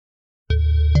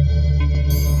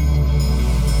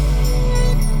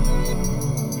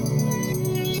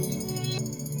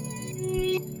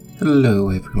Hello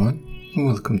everyone, and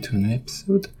welcome to an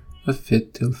episode of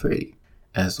Fit Till 30.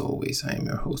 As always, I am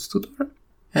your host Tudor,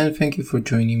 and thank you for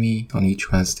joining me on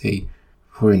each Wednesday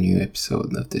for a new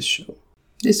episode of this show.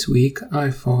 This week, I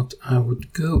thought I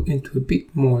would go into a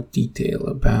bit more detail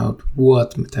about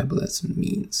what metabolism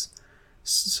means.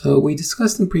 So we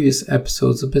discussed in previous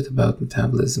episodes a bit about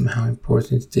metabolism, how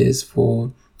important it is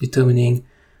for determining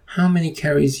how many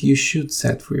calories you should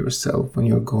set for yourself when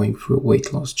you're going through a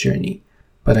weight loss journey.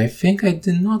 But I think I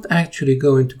did not actually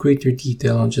go into greater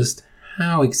detail on just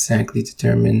how exactly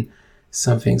determine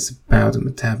some things about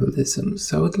metabolism.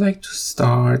 So I would like to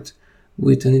start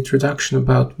with an introduction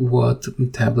about what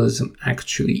metabolism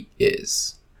actually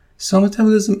is. So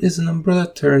metabolism is an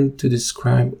umbrella term to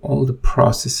describe all the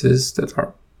processes that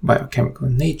are biochemical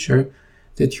in nature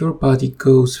that your body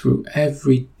goes through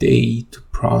every day to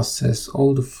process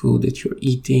all the food that you're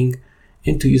eating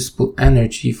into useful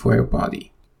energy for your body.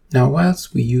 Now,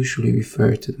 whilst we usually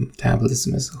refer to the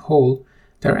metabolism as a whole,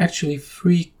 there are actually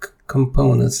three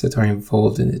components that are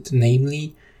involved in it.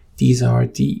 Namely, these are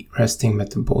the resting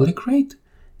metabolic rate,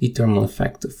 the thermal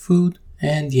effect of food,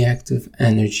 and the active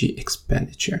energy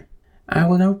expenditure. I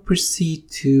will now proceed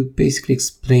to basically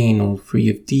explain all three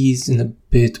of these in a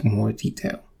bit more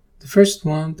detail. The first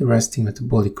one, the resting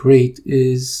metabolic rate,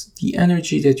 is the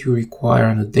energy that you require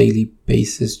on a daily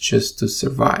basis just to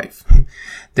survive.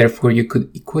 Therefore, you could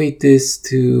equate this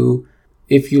to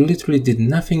if you literally did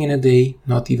nothing in a day,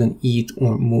 not even eat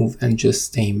or move and just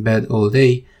stay in bed all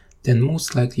day, then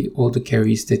most likely all the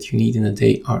calories that you need in a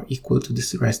day are equal to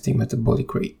this resting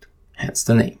metabolic rate, hence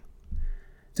the name.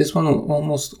 This one will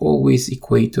almost always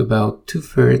equate to about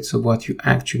 2/3 of what you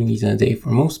actually need in a day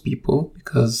for most people,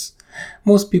 because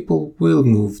most people will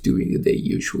move during the day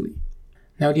usually.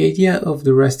 Now, the idea of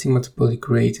the resting metabolic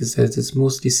rate is that it's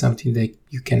mostly something that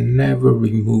you can never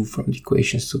remove from the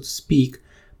equation, so to speak,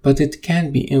 but it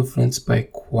can be influenced by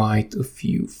quite a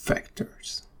few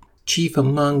factors. Chief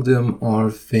among them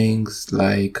are things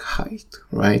like height,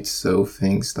 right? So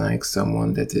things like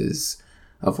someone that is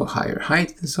of a higher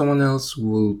height than someone else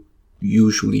will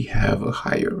usually have a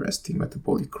higher resting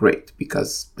metabolic rate,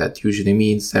 because that usually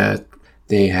means that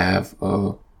they have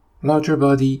a larger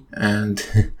body and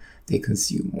they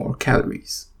consume more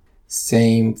calories.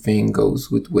 Same thing goes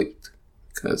with weight,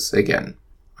 because again,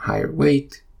 higher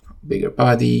weight, bigger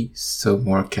body, so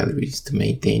more calories to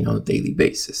maintain on a daily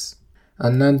basis.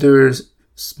 Another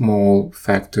small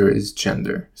factor is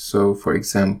gender. So for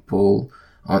example,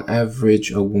 on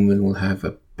average, a woman will have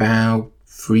about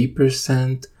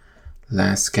 3%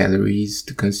 less calories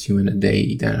to consume in a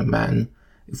day than a man,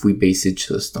 if we base it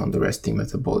just on the resting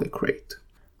metabolic rate.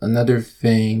 Another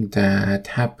thing that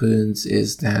happens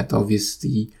is that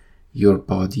obviously your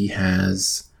body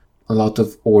has a lot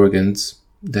of organs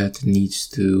that it needs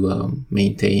to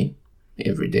maintain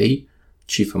every day,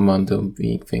 chief among them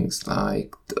being things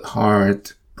like the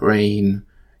heart, brain,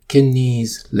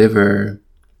 kidneys, liver,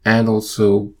 and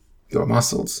also your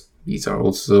muscles. These are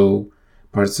also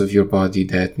parts of your body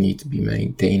that need to be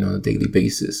maintained on a daily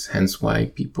basis, hence why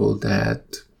people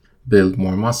that build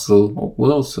more muscle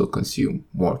will also consume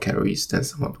more calories than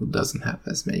someone who doesn't have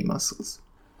as many muscles.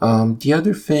 The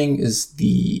other thing is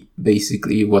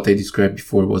basically what I described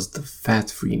before was the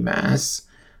fat-free mass.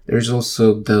 There's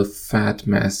also the fat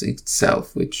mass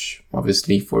itself, which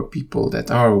obviously for people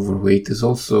that are overweight is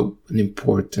also an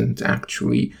important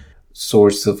actually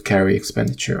source of calorie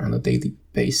expenditure on a daily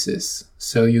basis.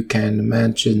 So you can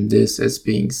imagine this as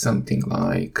being something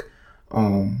like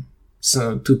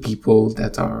two people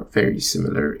that are very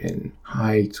similar in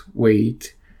height,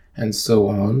 weight, and so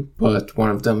on, but one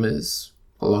of them is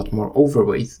a lot more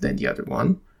overweight than the other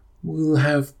one, will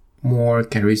have more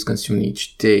calories consumed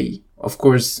each day. Of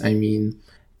course,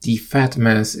 the fat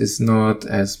mass is not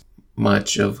as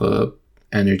much of a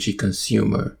energy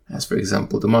consumer as, for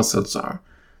example, the muscles are.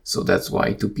 So that's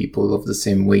why two people of the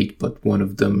same weight, but one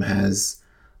of them has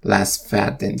less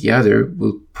fat than the other,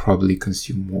 will probably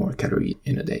consume more calories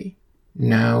in a day.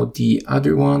 Now, the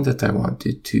other one that I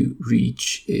wanted to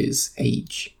reach is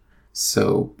age.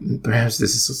 So perhaps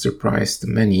this is a surprise to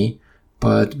many,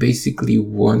 but basically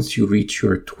once you reach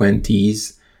your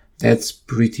 20s, that's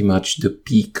pretty much the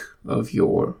peak of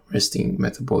your resting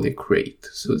metabolic rate,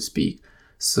 so to speak.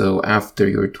 So after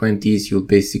your 20s, you'll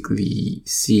basically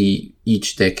see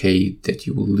each decade that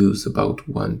you will lose about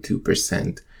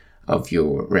 1-2% of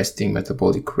your resting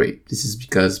metabolic rate. This is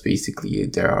because basically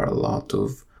there are a lot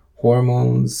of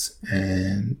hormones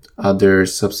and other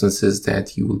substances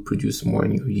that you will produce more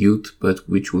in your youth, but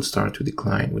which will start to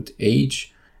decline with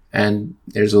age. And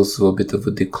there's also a bit of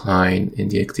a decline in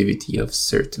the activity of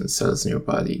certain cells in your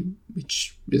body.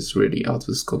 which is really out of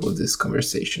the scope of this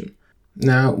conversation.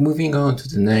 Now, moving on to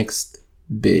the next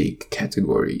big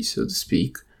category, so to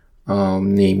speak,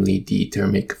 namely the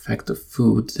thermic effect of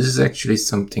food. This is actually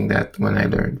something that when I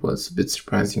learned was a bit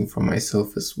surprising for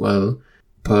myself as well,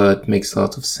 but makes a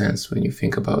lot of sense when you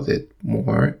think about it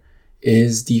more,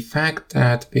 is the fact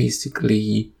that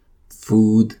basically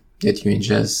food that you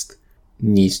ingest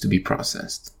needs to be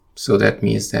processed. So that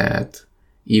means that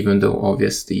even though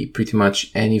obviously pretty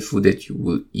much any food that you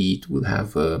will eat will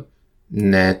have a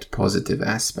net positive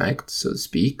aspect, so to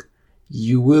speak,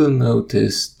 you will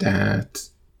notice that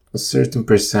a certain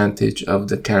percentage of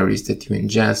the calories that you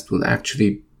ingest will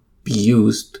actually be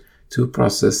used to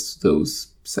process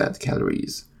those said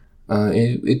calories.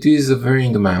 It is a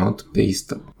varying amount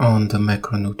based on the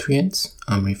macronutrients.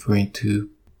 I'm referring to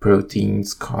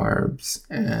proteins, carbs,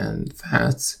 and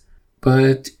fats.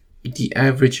 But the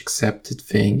average accepted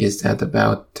thing is that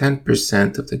about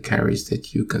 10% of the calories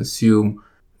that you consume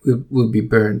will be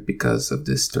burned because of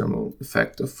this thermal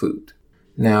effect of food.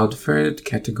 Now, the third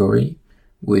category,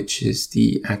 which is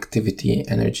the activity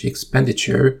energy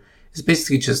expenditure, is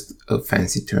basically just a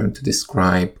fancy term to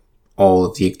describe all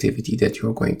of the activity that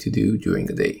you're going to do during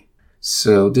the day.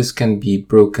 So this can be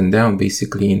broken down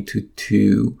basically into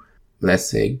two, let's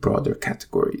say, broader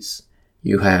categories.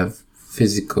 You have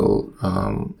physical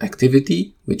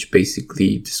activity, which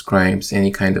basically describes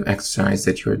any kind of exercise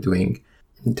that you're doing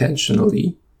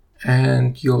intentionally.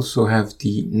 And you also have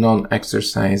the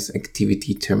non-exercise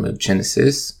activity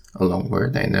thermogenesis, a long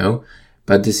word, I know,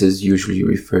 but this is usually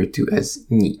referred to as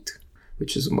NEAT,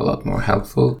 which is a lot more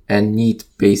helpful. And NEAT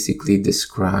basically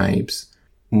describes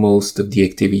most of the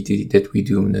activity that we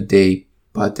do in a day,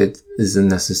 but that isn't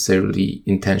necessarily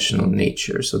intentional in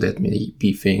nature. So that may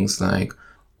be things like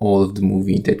all of the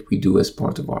moving that we do as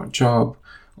part of our job,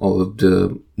 all of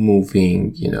the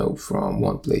moving, from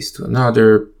one place to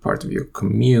another, part of your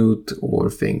commute, or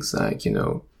things like,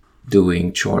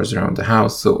 doing chores around the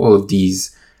house. So all of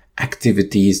these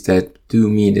activities that do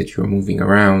mean that you're moving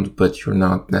around, but you're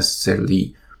not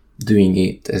necessarily doing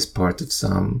it as part of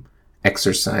some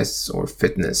exercise or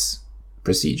fitness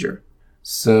procedure.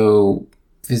 So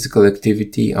physical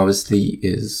activity obviously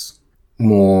is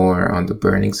more on the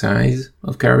burning side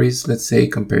of calories, let's say,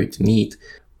 compared to NEAT.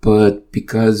 But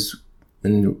because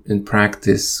in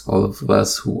practice, all of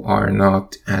us who are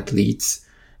not athletes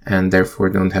and therefore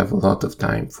don't have a lot of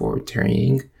time for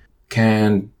training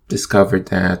can discover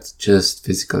that just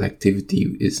physical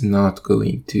activity is not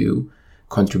going to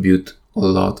contribute a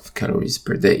lot of calories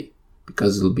per day,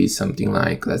 because it'll be something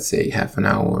like, let's say, half an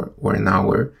hour or an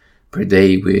hour per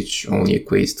day, which only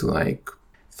equates to like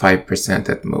 5%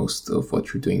 at most of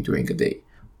what you're doing during a day.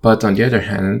 But on the other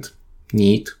hand,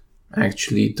 NEAT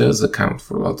actually does account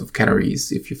for a lot of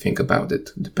calories if you think about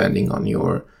it, depending on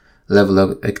your level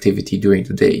of activity during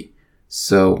the day.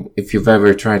 So if you've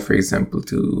ever tried, for example,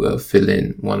 to fill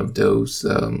in one of those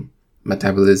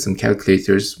metabolism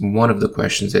calculators, one of the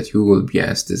questions that you will be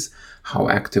asked is, how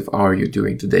active are you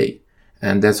during the day?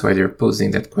 And that's why they're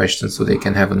posing that question, so they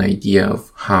can have an idea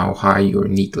of how high your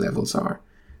NEAT levels are.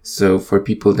 So for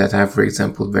people that have, for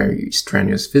example, very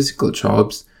strenuous physical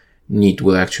jobs, NEAT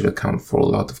will actually account for a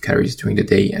lot of calories during the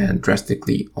day and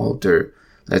drastically alter,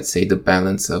 let's say, the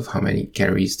balance of how many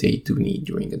calories they do need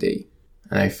during the day.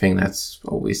 And I think that's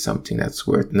always something that's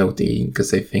worth noting,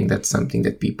 because I think that's something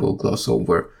that people gloss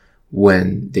over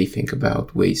when they think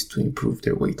about ways to improve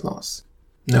their weight loss.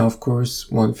 Now, of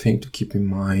course, one thing to keep in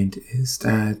mind is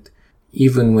that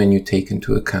even when you take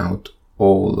into account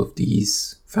all of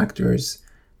these factors,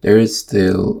 there is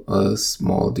still a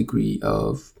small degree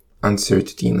of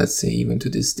uncertainty, let's say even to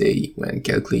this day, when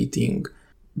calculating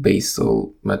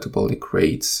basal metabolic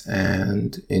rates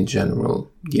and in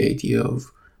general the idea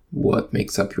of what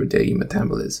makes up your daily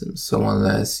metabolism. So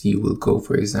unless you will go,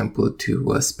 for example,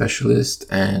 to a specialist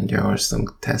and there are some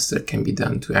tests that can be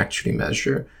done to actually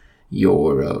measure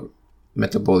your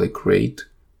metabolic rate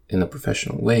in a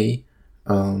professional way,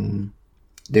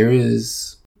 there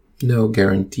is no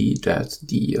guarantee that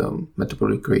the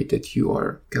metabolic rate that you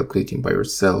are calculating by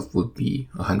yourself would be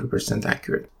 100%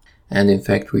 accurate. And in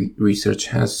fact, research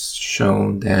has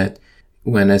shown that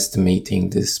when estimating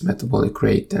this metabolic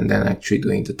rate and then actually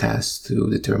doing the test to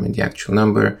determine the actual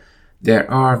number, there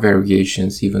are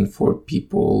variations even for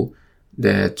people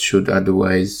that should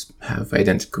otherwise have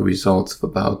identical results of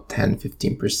about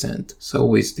 10-15%. So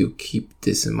always do keep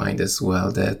this in mind as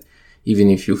well, that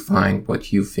even if you find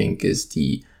what you think is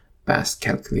the best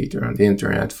calculator on the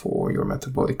internet for your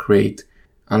metabolic rate,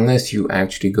 unless you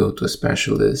actually go to a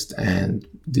specialist and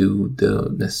do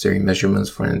the necessary measurements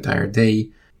for an entire day,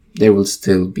 there will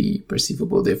still be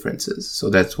perceivable differences. So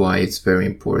that's why it's very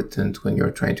important when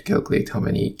you're trying to calculate how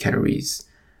many calories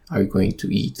are you going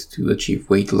to eat to achieve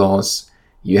weight loss.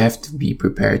 You have to be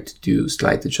prepared to do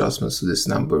slight adjustments to this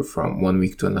number from one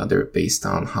week to another based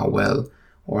on how well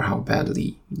or how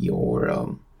badly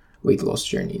your weight loss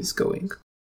journey is going.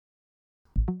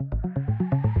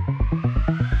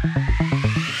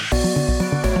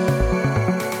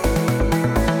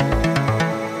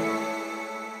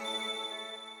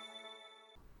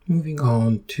 Moving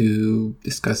on to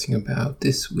discussing about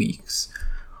this week's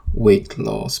weight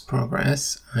loss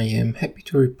progress, I am happy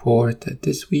to report that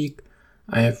this week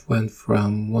I have went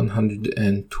from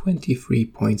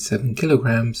 123.7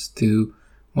 kilograms to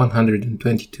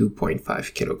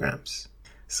 122.5 kilograms.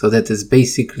 So that is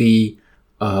basically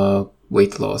a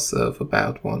weight loss of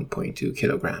about 1.2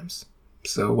 kilograms.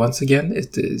 So once again,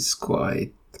 it is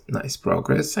quite nice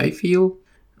progress, I feel.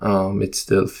 It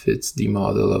still fits the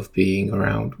model of being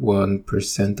around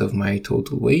 1% of my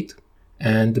total weight.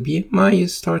 And the BMI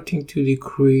is starting to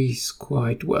decrease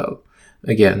quite well.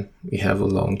 Again, we have a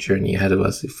long journey ahead of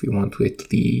us if we want to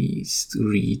at least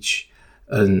reach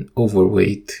an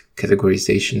overweight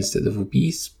categorization instead of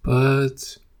obese,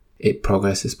 but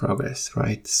progress is progress,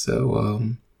 right?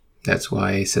 So that's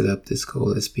why I set up this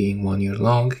goal as being 1 year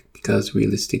long, because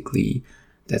realistically,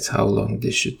 that's how long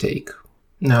this should take.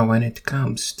 Now, when it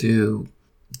comes to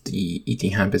the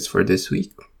eating habits for this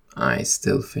week, I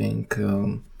still think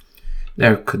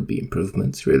there could be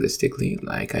improvements realistically.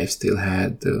 Like, I've still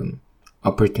had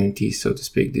opportunities, so to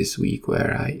speak, this week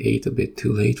where I ate a bit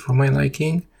too late for my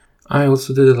liking. I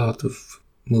also did a lot of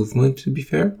movement, to be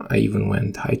fair. I even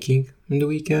went hiking in the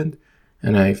weekend,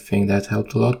 and I think that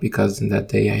helped a lot because in that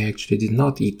day I actually did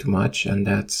not eat too much, and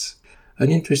that's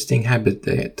an interesting habit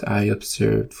that I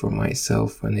observed for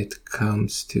myself when it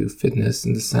comes to fitness,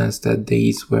 in the sense that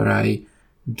days where I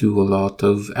do a lot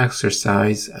of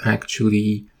exercise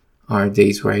actually are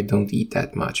days where I don't eat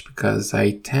that much, because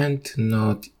I tend to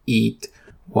not eat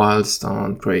whilst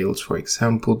on trails, for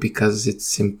example, because it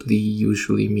simply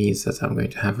usually means that I'm going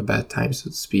to have a bad time, so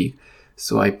to speak.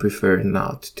 So I prefer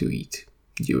not to eat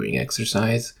during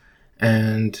exercise,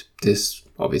 and this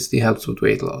obviously helps with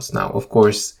weight loss. Now, of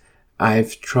course,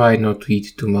 I've tried not to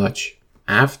eat too much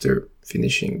after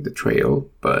finishing the trail,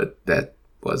 but that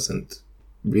wasn't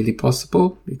really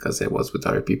possible because I was with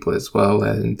other people as well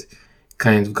and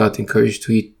kind of got encouraged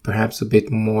to eat perhaps a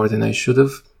bit more than I should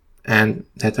have. And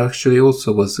that actually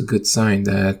also was a good sign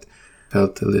that I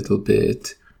felt a little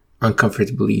bit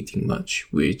uncomfortable eating much,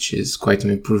 which is quite an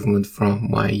improvement from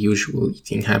my usual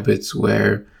eating habits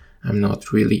where I'm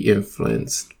not really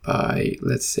influenced by,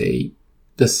 let's say,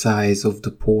 the size of the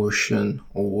portion,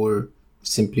 or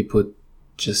simply put,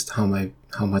 just how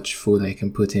much food I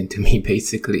can put into me,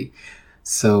 basically.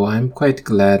 So I'm quite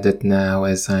glad that now,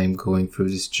 as I'm going through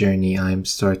this journey, I'm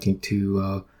starting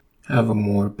to have a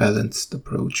more balanced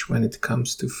approach when it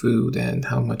comes to food and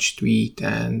how much to eat,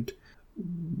 and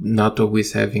not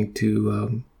always having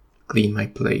to clean my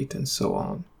plate and so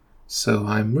on. So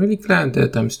I'm really glad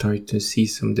that I'm starting to see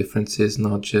some differences,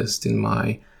 not just in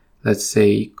my, let's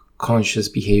say, conscious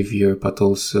behavior, but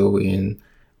also in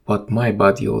what my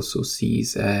body also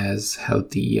sees as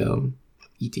healthy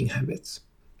eating habits.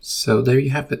 So there you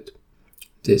have it.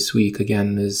 This week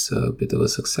again is a bit of a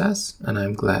success, and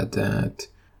I'm glad that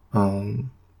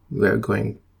we're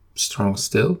going strong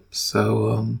still.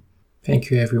 So thank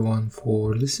you everyone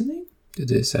for listening to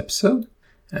this episode,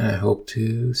 and I hope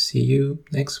to see you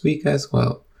next week as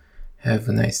well. Have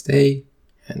a nice day,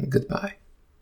 and goodbye.